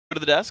to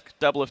the desk,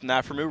 Double Lift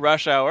Naframu,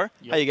 Rush Hour.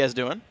 Yep. How you guys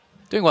doing?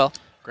 Doing well.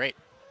 Great.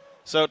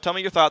 So tell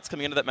me your thoughts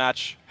coming into that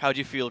match. How do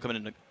you feel coming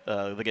into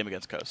the game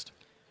against Coast?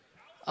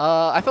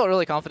 I felt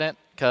really confident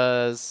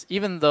because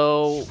even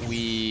though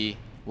we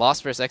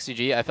lost versus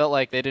XCG, I felt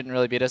like they didn't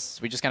really beat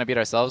us. We just kind of beat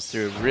ourselves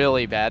through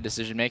really bad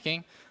decision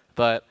making.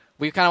 But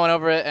we kind of went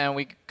over it and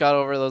we got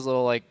over those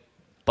little like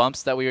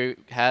bumps that we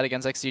had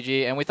against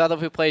XCG, and we thought that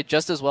if we played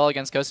just as well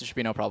against Coast, it should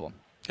be no problem.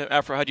 Okay,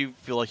 Afro, how do you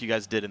feel like you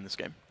guys did in this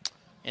game?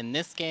 In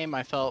this game,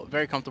 I felt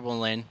very comfortable in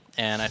lane,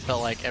 and I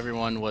felt like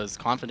everyone was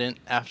confident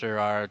after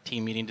our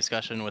team meeting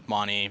discussion with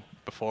Monty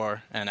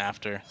before and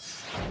after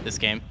this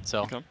game.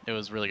 So It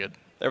was really good.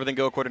 Everything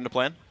go according to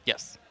plan?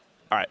 Yes.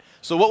 All right.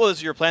 So what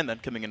was your plan then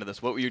coming into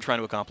this? What were you trying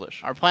to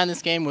accomplish? Our plan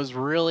this game was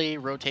really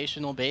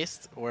rotational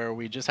based, where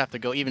we just have to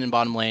go even in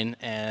bottom lane,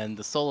 and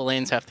the solo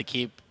lanes have to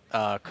keep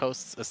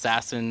Coast's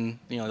assassin,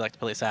 they like to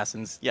play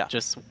assassins. Yeah.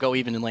 Just go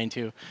even in lane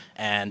 2,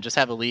 and just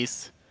have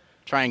Elise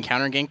try and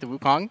counter gank the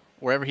Wukong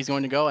wherever he's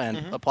going to go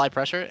and apply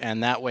pressure,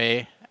 and that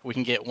way we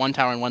can get one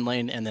tower in one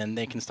lane, and then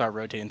they can start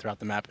rotating throughout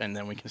the map, and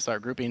then we can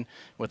start grouping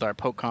with our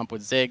poke comp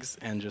with Ziggs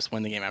and just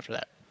win the game after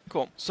that.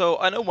 Cool. So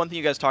I know one thing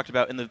you guys talked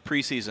about in the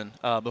preseason,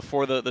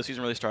 before the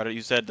season really started,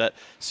 you said that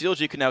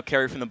CLG can now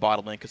carry from the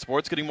bottom lane because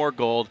Sport's getting more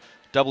gold.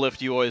 Double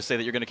Lift, you always say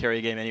that you're going to carry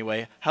a game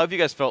anyway. How have you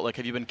guys felt like?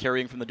 Have you been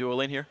carrying from the duo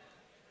lane here?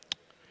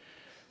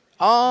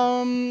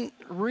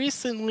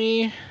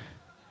 Recently,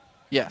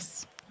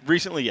 yes.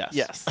 Recently, yes.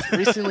 Yes.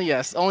 Recently,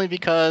 yes. Only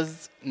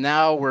because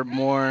now we're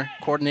more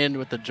coordinated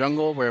with the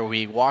jungle where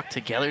we walk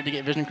together to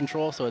get vision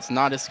control, so it's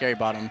not as scary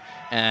bottom.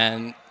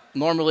 And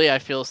normally I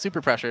feel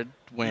super pressured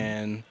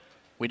when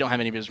we don't have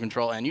any vision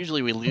control, and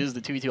usually we lose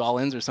the 2v2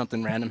 all-ins or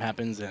something random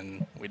happens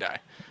and we die.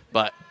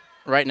 But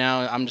right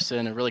now I'm just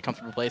in a really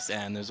comfortable place,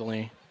 and the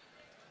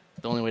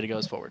only way to go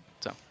is forward.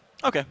 So.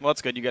 Okay, well,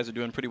 that's good. You guys are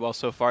doing pretty well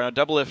so far. Now,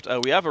 Double Lift,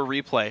 we have a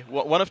replay.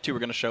 One of two we're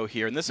going to show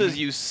here, and this is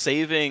you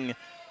saving,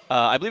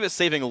 I believe it's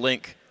saving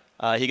Link.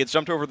 He gets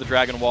jumped over the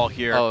dragon wall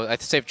here. Oh, I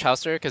saved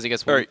Chowster because he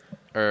gets...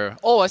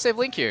 Oh, I saved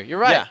Link here. You're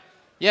right.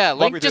 Yeah,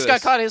 Link just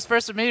got caught. His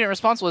first immediate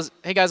response was,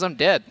 "Hey guys, I'm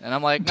dead." And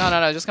I'm like,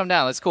 no, just come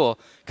down. That's cool.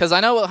 Because I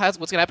know what's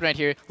going to happen right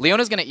here.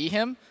 Leona's going to eat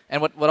him,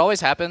 and what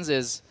always happens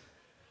is,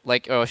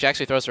 like, she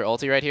actually throws her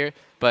ulti right here.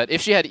 But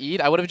if she had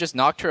E'd, I would have just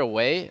knocked her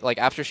away, like,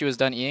 after she was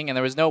done E'ing, and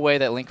there was no way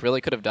that Link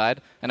really could have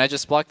died. And I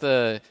just blocked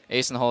the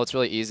ace in the hole. It's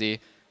really easy.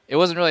 It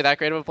wasn't really that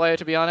great of a play,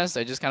 to be honest.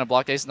 I just kind of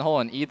blocked ace in the hole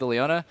and E'd the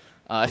Leona.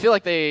 I feel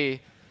like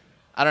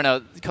I don't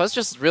know, Coast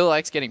just really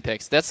likes getting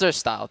picks. That's their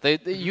style.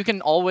 You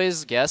can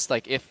always guess,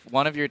 like, if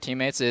one of your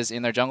teammates is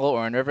in their jungle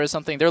or in river or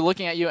something, they're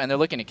looking at you and they're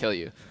looking to kill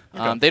you.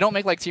 Okay. They don't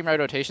make, like, team-wide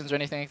rotations or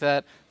anything like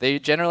that. They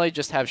generally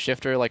just have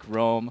Shifter, like,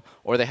 roam,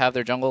 or they have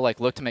their jungle, like,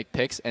 look to make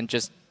picks and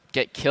just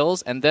get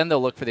kills, and then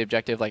they'll look for the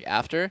objective, like,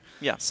 after.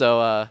 Yeah.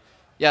 So,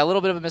 yeah, a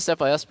little bit of a misstep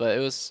by us, but it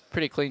was a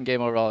pretty clean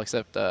game overall,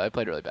 except I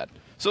played really bad.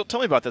 So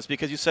tell me about this,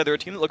 because you said they're a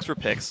team that looks for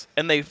picks,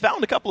 and they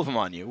found a couple of them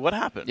on you. What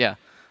happened? Yeah.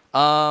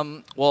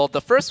 Well,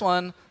 the first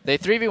one, they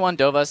 3v1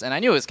 dove us, and I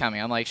knew it was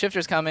coming. I'm like,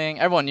 Shifter's coming.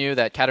 Everyone knew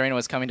that Katarina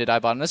was coming to die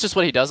bottom. That's just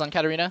what he does on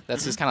Katarina.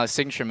 That's his kind of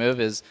signature move,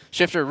 is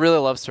Shifter really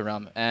loves to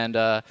roam.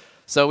 And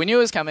so we knew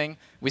it was coming.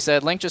 We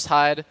said, Link, just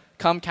hide.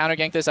 Come counter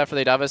gank this after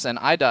they dive us, and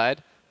I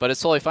died. But it's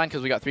totally fine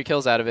because we got 3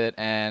 kills out of it,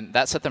 and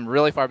that set them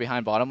really far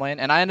behind bottom lane.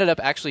 And I ended up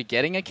actually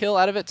getting a kill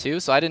out of it, too,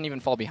 so I didn't even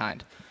fall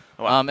behind.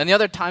 Wow. And the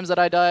other times that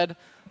I died,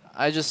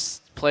 I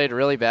just played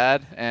really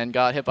bad and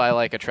got hit by,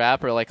 like, a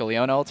trap or, like, a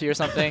Leona ulti or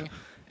something.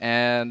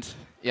 And,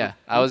 yeah,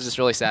 I was just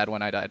really sad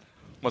when I died.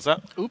 What's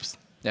that? Oops.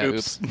 Yeah,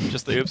 oops.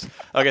 Just the oops.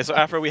 Okay, so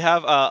after we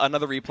have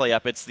another replay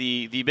up. It's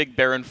the big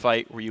Baron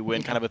fight where you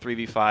win kind of a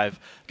 3v5.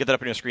 Get that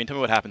up on your screen. Tell me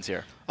what happens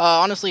here.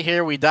 Honestly,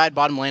 here we died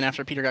bottom lane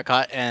after Peter got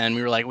caught, and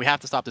we were like, we have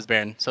to stop this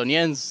Baron. So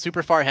Nien's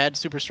super far ahead,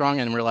 super strong,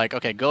 and we're like,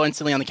 okay, go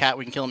instantly on the cat.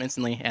 We can kill him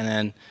instantly, and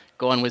then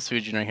go on with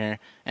Fujin right here.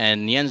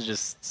 And Nien's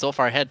just so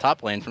far ahead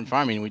top lane from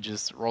farming, we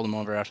just rolled him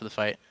over after the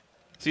fight.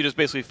 So you just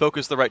basically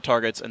focus the right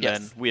targets, and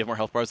then we have more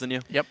health bars than you?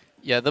 Yep.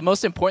 Yeah, the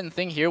most important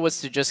thing here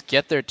was to just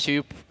get their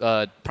 2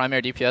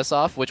 primary DPS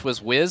off, which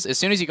was Wiz. As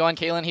soon as you go on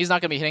Caitlyn, he's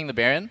not going to be hitting the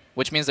Baron,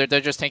 which means they're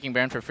just taking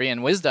Baron for free,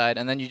 and Wiz died,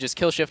 and then you just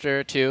kill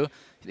Shifter, too.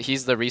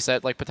 He's the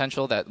reset like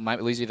potential that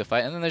might lose you the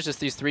fight, and then there's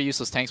just these 3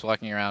 useless tanks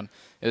walking around.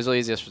 It was really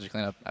easy to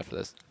clean up after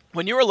this.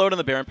 When you were alone in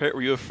the Baron pit,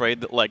 were you afraid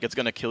that, like, it's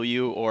going to kill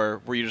you,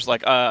 or were you just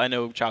like, I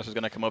know Chowster's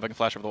going to come over, I can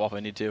flash over the wall if I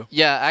need to?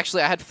 Yeah,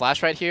 actually, I had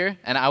flash right here,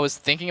 and I was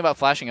thinking about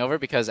flashing over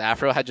because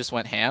Afro had just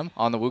went ham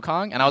on the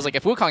Wukong, and I was like,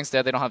 if Wukong's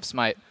dead, they don't have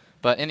smite.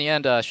 But in the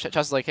end,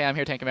 Chowster's like, hey, I'm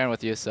here tanking Baron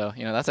with you, so,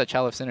 you know, that's that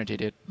Chalice synergy,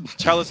 dude.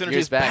 Chalice synergy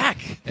is back.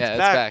 Yeah, it's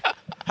back.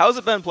 How's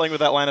it been playing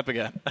with that lineup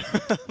again?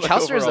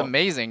 Chowster is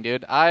amazing,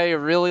 dude. I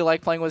really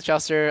like playing with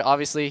Chowster.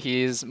 Obviously,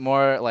 he's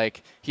more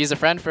like, he's a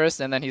friend first,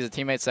 and then he's a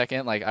teammate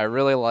second. Like, I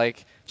really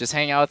like just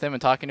hanging out with him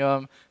and talking to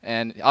him.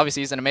 And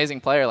obviously, he's an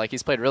amazing player. Like,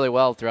 he's played really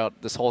well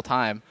throughout this whole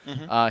time.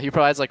 He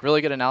provides, like, really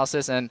good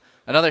analysis. And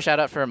another shout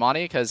out for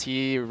Monty, because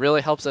he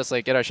really helps us,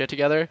 like, get our shit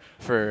together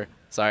for,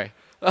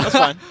 That's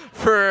fine.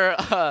 For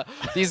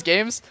these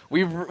games,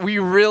 we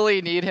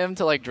really need him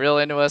to like drill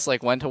into us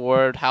like when to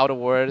ward, how to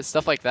ward,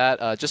 stuff like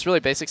that. Just really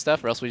basic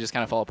stuff, or else we just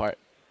kind of fall apart.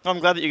 Well, I'm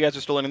glad that you guys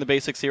are still learning the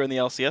basics here in the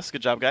LCS.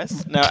 Good job,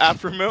 guys. Now,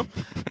 Aframu.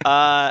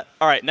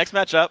 All right, next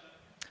matchup,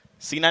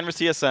 C9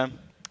 versus TSM.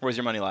 Where's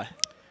your money lie?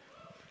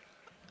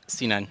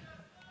 C9.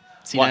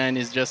 C9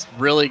 is just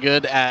really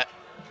good at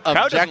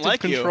objective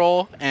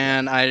control,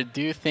 and I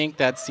do think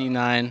that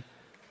C9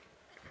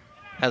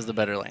 has the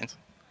better lanes.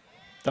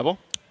 Double?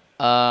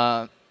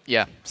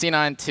 Yeah,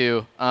 C9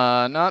 too.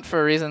 Not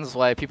for reasons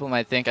why people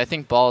might think. I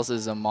think Balls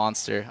is a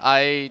monster.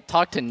 I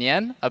talked to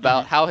Nien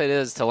about how it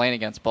is to lane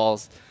against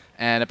Balls,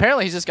 and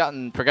apparently he's just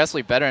gotten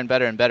progressively better and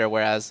better and better,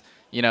 whereas,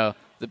 you know,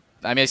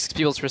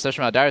 people's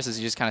perception about Darius is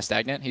he's just kind of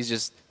stagnant.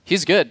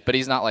 He's good, but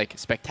he's not like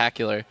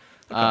spectacular.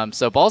 Okay.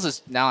 So Balls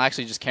is now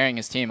actually just carrying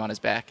his team on his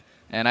back,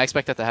 and I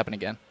expect that to happen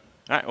again.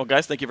 All right, well,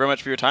 guys, thank you very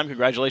much for your time.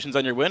 Congratulations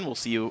on your win. We'll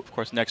see you, of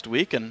course, next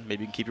week, and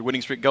maybe you can keep your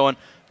winning streak going.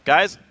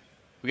 Guys,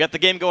 we got the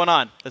game going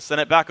on. Let's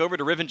send it back over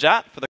to Riv and Jat for the